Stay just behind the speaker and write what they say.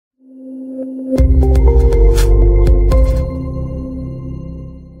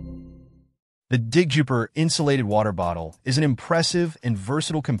The DIGJUPER Insulated Water Bottle is an impressive and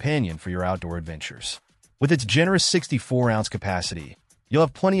versatile companion for your outdoor adventures. With its generous 64-ounce capacity, you'll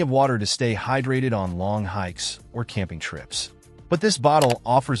have plenty of water to stay hydrated on long hikes or camping trips. But this bottle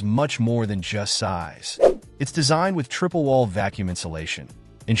offers much more than just size. It's designed with triple-wall vacuum insulation,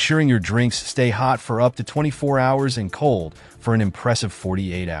 ensuring your drinks stay hot for up to 24 hours and cold for an impressive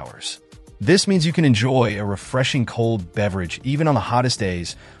 48 hours. This means you can enjoy a refreshing cold beverage even on the hottest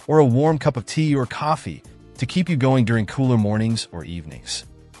days, or a warm cup of tea or coffee to keep you going during cooler mornings or evenings.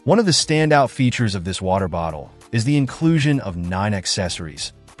 One of the standout features of this water bottle is the inclusion of 9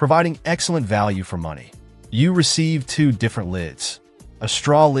 accessories, providing excellent value for money. You receive 2 different lids: a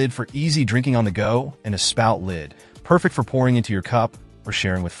straw lid for easy drinking on the go, and a spout lid, perfect for pouring into your cup or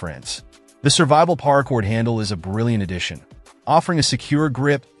sharing with friends. The survival paracord handle is a brilliant addition, offering a secure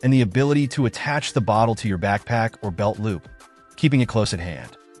grip and the ability to attach the bottle to your backpack or belt loop, keeping it close at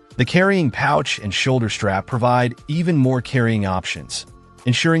hand. The carrying pouch and shoulder strap provide even more carrying options,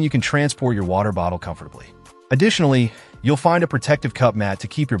 ensuring you can transport your water bottle comfortably. Additionally, you'll find a protective cup mat to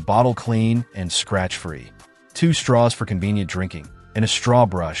keep your bottle clean and scratch-free, 2 straws for convenient drinking, and a straw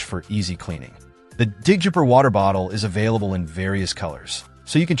brush for easy cleaning. The DIGJUPER water bottle is available in various colors,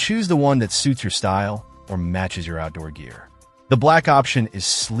 so you can choose the one that suits your style or matches your outdoor gear. The black option is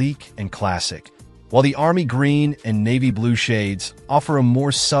sleek and classic, while the army green and navy blue shades offer a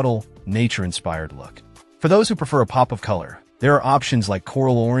more subtle, nature-inspired look. For those who prefer a pop of color, there are options like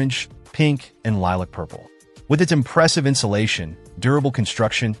coral orange, pink, and lilac purple. With its impressive insulation, durable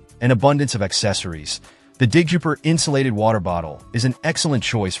construction, and abundance of accessories, the DIGJUPER Insulated Water Bottle is an excellent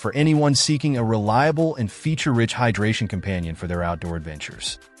choice for anyone seeking a reliable and feature-rich hydration companion for their outdoor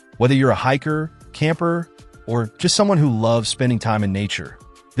adventures. Whether you're a hiker, camper, or just someone who loves spending time in nature,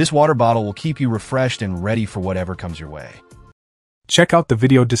 this water bottle will keep you refreshed and ready for whatever comes your way. Check out the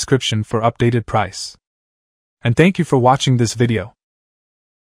video description for updated price. And thank you for watching this video.